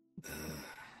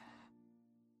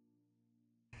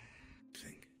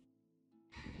 Think.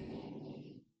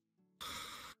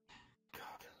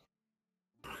 God.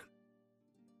 Right.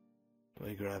 Let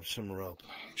me grab some rope.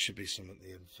 Should be some at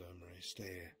the infirmary. Stay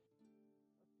here.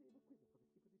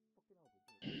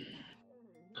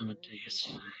 Amadeus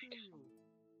Fang.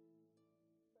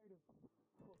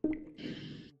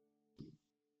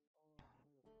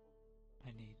 I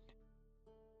need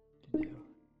to know.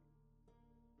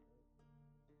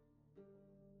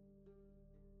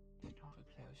 There's not a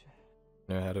closure.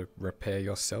 Know how to repair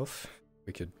yourself?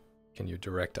 Can you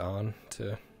direct Arn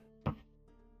to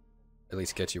at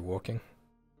least get you walking?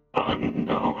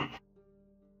 Unknown.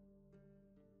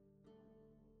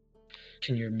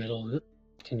 Can your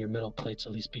metal plates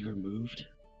at least be removed?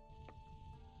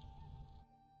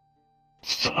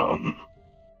 Some.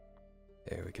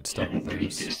 Yeah, we could start with Be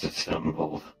those.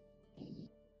 disassembled.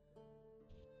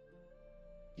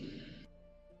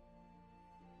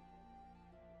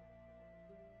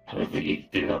 Heavy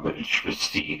damage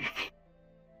received.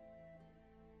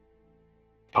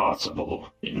 Possible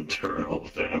internal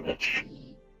damage.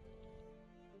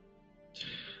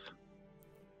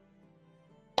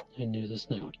 I knew this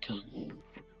night would come.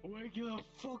 Wake the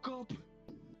fuck up!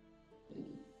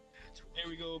 Here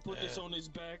we go, put this on his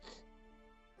back.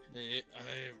 I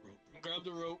have rope. Grab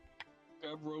the rope.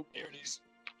 Grab rope. There it is.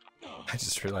 I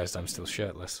just realized I'm still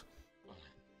shirtless.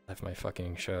 I have my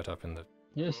fucking shirt up in the...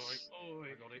 Yes. Oh, I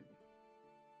got it.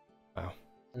 Wow.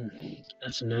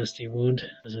 That's a nasty wound.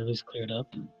 Is it at least cleared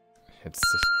up? It's...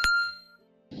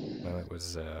 Well, it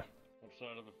was, What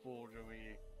side of the forge are we?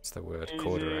 It's the word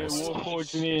cauterized. What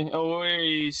forge in here? Oh, where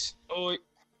he is. Oh,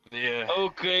 yeah.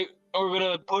 Okay, we're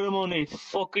gonna put him on a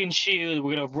fucking shield.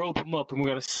 We're gonna rope him up and we're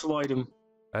gonna slide him.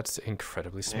 That's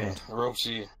incredibly smart. Yeah, rope's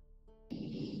here.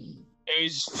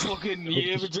 He's fucking...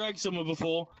 You ever dragged someone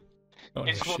before? On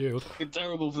It's a shield. fucking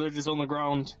terrible if they're just on the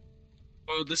ground.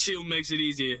 Well, the shield makes it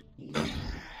easier.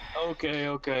 Okay.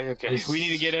 We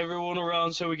need to get everyone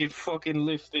around so we can fucking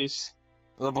lift this.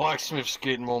 The blacksmith's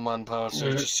getting more manpower, so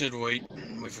I just said wait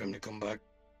for him to come back.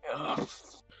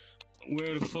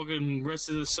 Where the fucking rest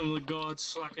of some of the guards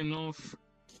slacking off?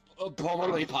 I'll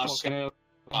probably pass out,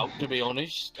 to be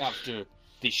honest, after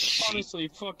this shit. Honestly,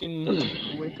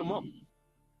 fucking wake them up.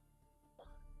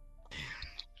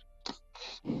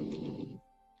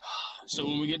 So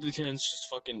when we get the chance, just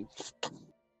fucking...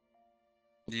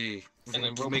 Yeah, and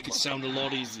then make it sound a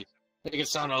lot easier. Make it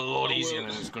sound a lot easier than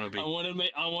it's gonna be. I wanted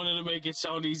to make it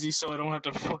sound easy so I don't have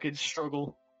to fucking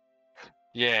struggle.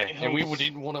 Yeah, and we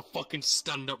didn't want to fucking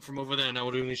stand up from over there. Now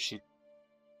we're doing this shit.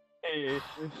 Hey,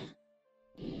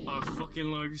 our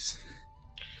fucking legs.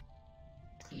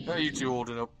 How you two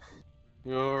holding up?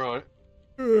 You alright?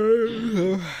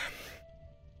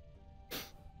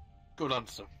 Good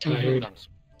answer. Tired. Good answer.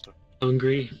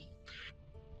 Hungry.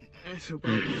 I feel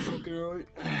fucking right.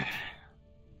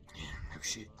 Oh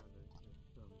shit.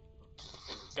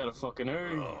 Gotta fucking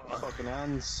hurry. Fucking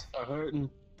hands are hurting.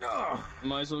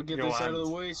 Might as well get Your this out of hands.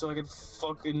 the way so I can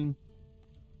fucking...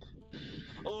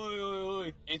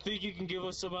 Oi. You think you can give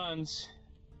us some hands?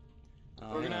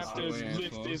 We're gonna have to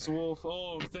lift this wolf.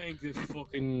 Oh, thank the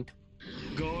fucking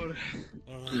God.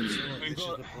 Alright, so this is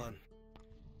the plan.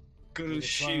 Good as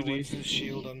Try and wedge shield. the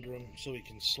shield under him so he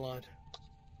can slide.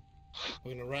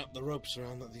 We're gonna wrap the ropes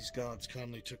around that these guards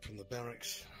kindly took from the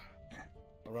barracks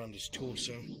around his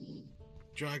torso,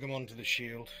 drag him onto the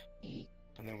shield,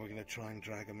 and then we're gonna try and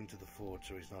drag him into the forge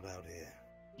so he's not out here.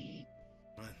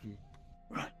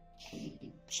 Right.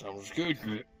 Sounds good.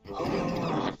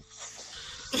 Fuck.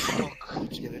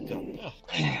 Let's get it done.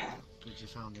 Good you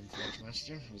found him, Forge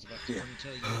Master. I was about to come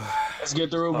tell you. Let's get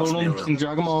the rope on him and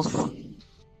drag him off.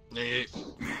 Yeah.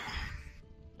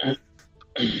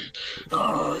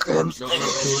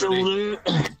 Shoulder.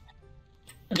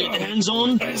 Get the hands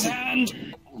on. His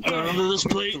hand. Grab under this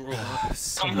plate.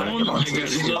 Come on.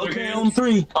 Okay, on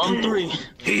three. On three.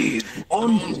 Heave.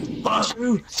 1,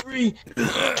 2, 3,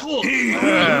 4.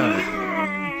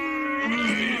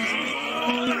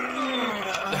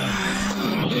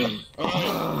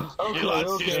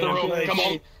 Okay. The rope. Come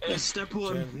on. Step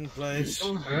 1. Place.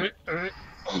 Alright.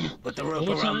 Put the rope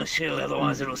around the shield,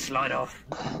 otherwise it'll slide off.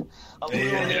 I'll put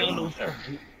it on the handle.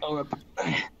 Alright.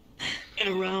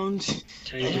 And around.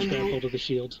 Tell you just grab hold of the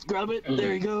shield. Grab it.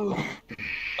 There you go.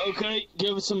 Okay,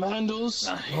 give it some handles.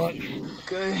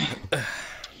 Okay.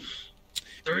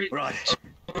 3. Right.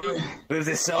 Move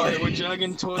this side. We're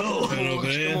jogging towards the forge.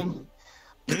 Come on.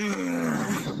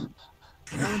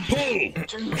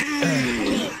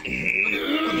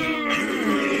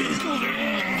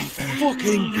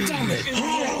 Fucking damn it!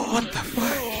 What the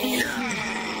fuck?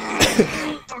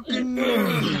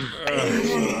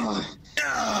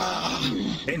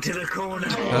 Into the corner.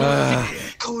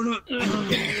 Corner.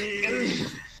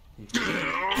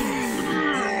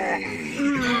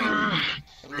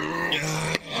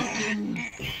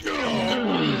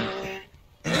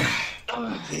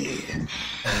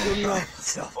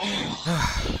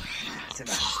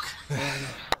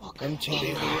 I'm telling you,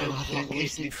 You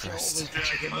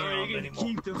can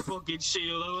keep the fucking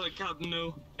shield. I'll let Captain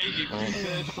know. He can keep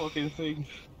that fucking thing.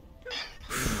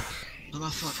 I'm a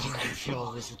fucking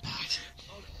fuel is bad.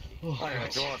 I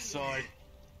gotta go outside.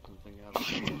 I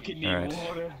fucking need Alright.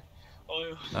 water.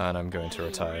 And I'm going to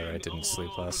retire. I didn't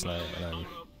sleep last night, and I'm...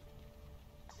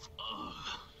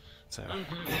 So...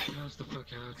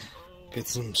 Get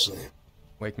some sleep.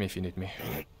 Wake me if you need me.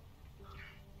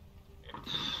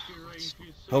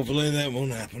 Hopefully that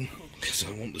won't happen, because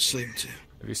I want to sleep too.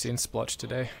 Have you seen Splotch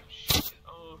today?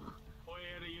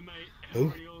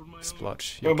 Who?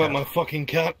 Splotch. What about my fucking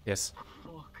cat? Yes.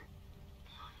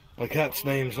 My cat's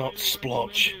name's not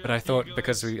Splotch. But I thought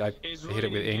because I hit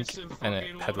it with ink, and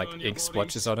it had like ink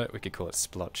splotches on it, we could call it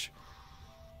Splotch.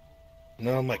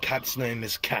 No, my cat's name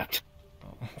is Cat.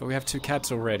 Oh, but we have 2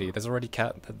 cats already. There's already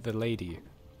Cat, the lady.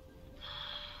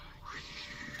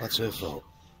 That's her fault.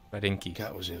 But Inky.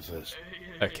 Cat was here first.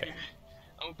 Okay.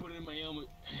 I'll put it in my helmet.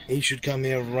 He should come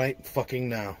here right fucking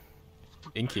now.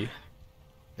 Inky?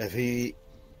 If he...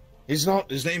 His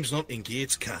name's not Inky,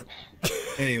 it's Cat.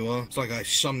 There you are. It's like I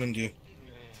summoned you.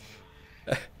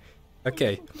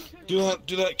 Okay. Do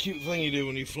that cute thing you do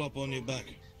when you flop on your back.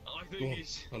 Go on.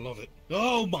 I love it.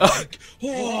 Oh my...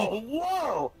 Whoa!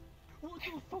 Whoa! What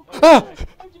the fuck? Ah!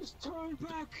 I just turned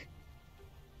back.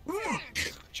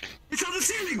 It's on the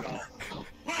ceiling! What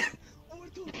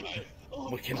the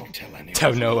fuck? We cannot tell anyone.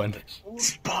 Tell no one.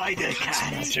 Spider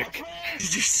cat! Magic.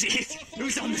 Did you see it? It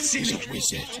was on the ceiling! It's a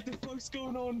wizard. What the fuck's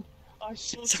going on? I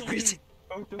saw It's a something. wizard.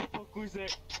 What the fuck was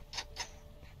that?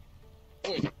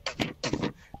 Oi.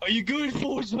 Are you good,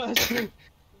 Forge Master?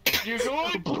 You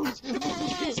good?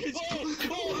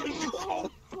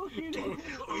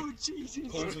 Oh,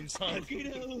 Jesus. Pulls inside.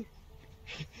 Fucking hell.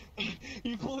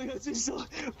 You pulling us inside.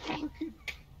 Fucking...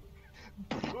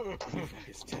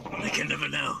 They can never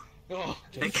know.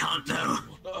 They can't know.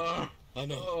 I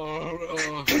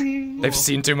know. They've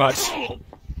seen too much.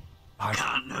 I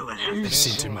can't know what happened. They've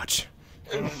seen too much.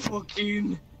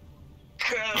 Fucking...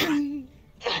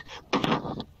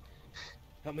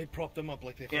 Help me prop them up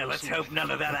like they... Yeah, let's hope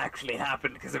none of that actually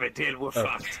happened, because if it did, we're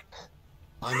fucked.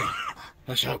 I know.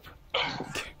 Let's hope.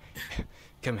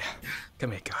 Come here.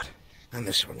 Come here, God. And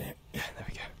this one here. Yeah, there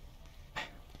we go.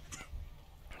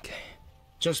 Okay.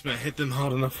 Just me, hit them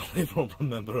hard enough, they won't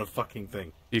remember a fucking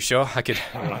thing. You sure? I could...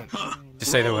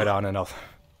 Just say the word on and off.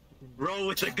 Roll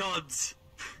with the gods.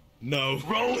 No.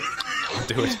 Roll.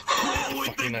 Do it. Roll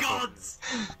with the gods.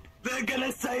 They're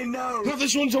gonna say no. No,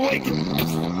 this one's awake.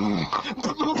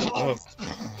 Oh.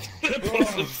 They're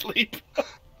both asleep.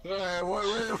 What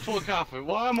the fuck happened?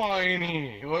 Why am I in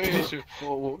here? Why is it?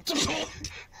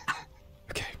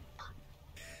 Okay.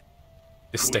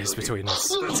 This stays between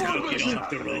us. Let's hope you don't have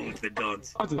to roll with the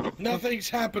gods. Nothing's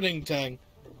happening, Tang.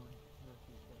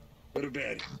 Go to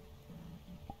bed.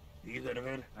 You go to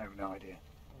bed? I have no idea.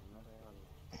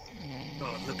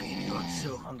 God, look at you. I'm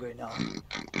so hungry now.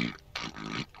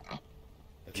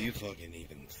 If you fucking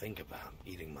even think about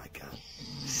eating my cat.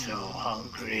 So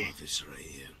hungry. I'll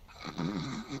eviscerate you.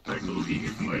 I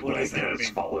believe my wife has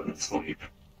fallen asleep.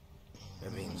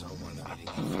 That means I'll wind up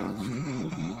eating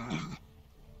you.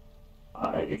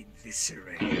 I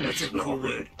eviscerate you. That's a cool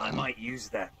word. I might use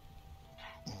that.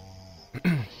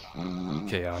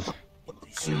 Okay, on.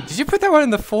 Did you put that one in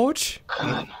the forge?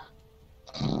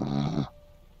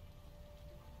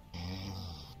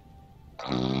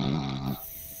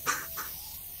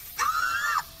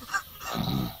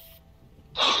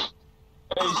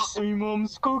 Hey, see,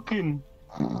 Mom's cooking.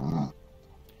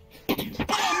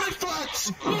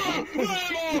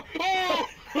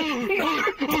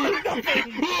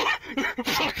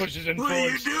 Pushes in What are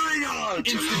you forwards. doing on?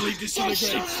 Instantly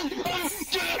disintegrates.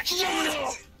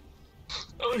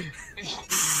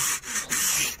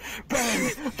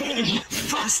 Bang! Bang!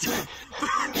 Faster!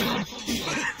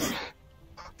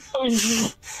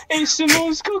 Hey,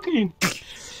 Simone's cooking.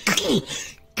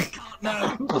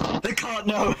 No! They can't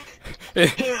know!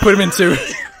 Put them in 2.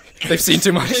 They've seen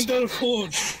too much. Into the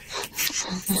forge.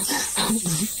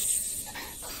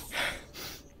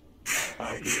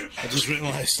 I just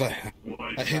realised I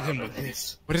hit him with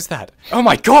this. What is that? Oh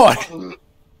my god!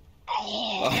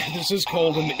 This is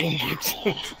called an ingot.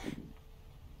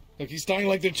 Look, he's dying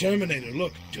like the Terminator.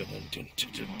 Look.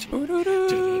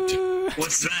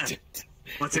 What's that?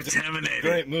 What's a Terminator?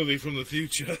 Great movie from the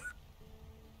future.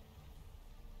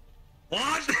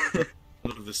 What?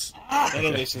 None of this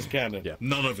is canon. Yeah.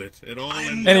 None of it. It all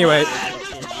ends. Anyway.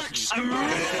 I'm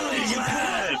really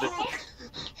mad!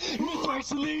 My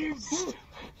sleeves.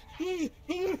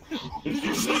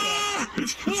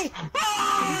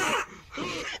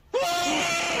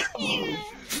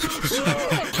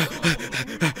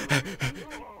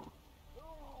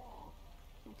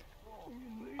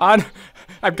 On.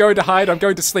 I'm going to hide. I'm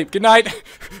going to sleep. Good night.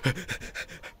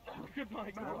 Good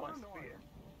night.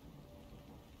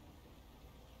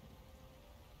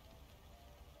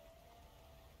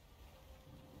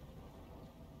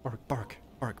 Bark, bark,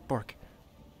 bark, bark.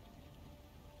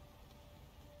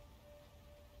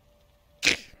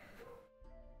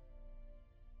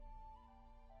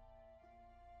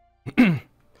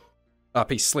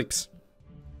 RP sleeps.